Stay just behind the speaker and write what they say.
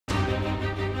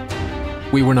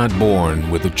We were not born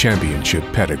with a championship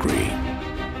pedigree.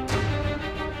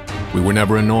 We were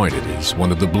never anointed as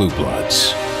one of the blue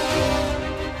bloods.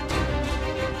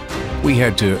 We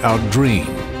had to outdream,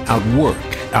 outwork,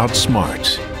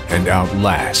 outsmart, and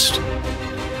outlast.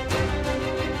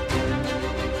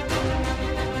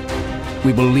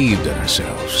 We believed in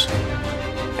ourselves,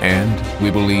 and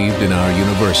we believed in our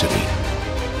university.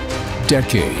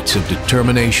 Decades of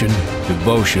determination,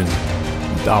 devotion,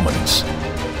 and dominance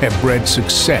have bred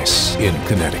success in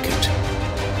Connecticut.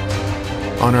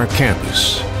 On our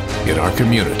campus, in our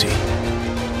community,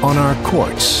 on our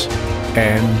courts,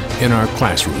 and in our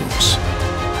classrooms.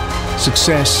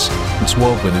 Success is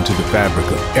woven into the fabric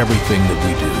of everything that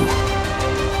we do.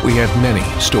 We have many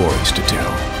stories to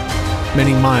tell,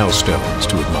 many milestones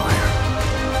to admire.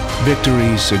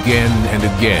 Victories again and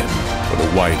again for the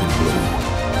white and blue.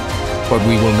 But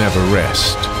we will never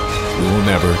rest, we will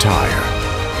never tire,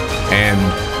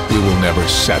 and we will never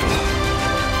settle.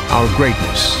 Our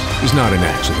greatness is not an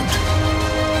accident.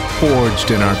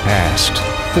 Forged in our past,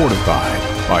 fortified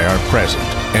by our present,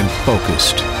 and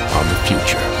focused on the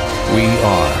future. We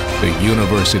are the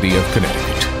University of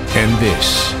Connecticut, and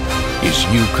this is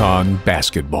UConn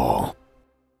Basketball.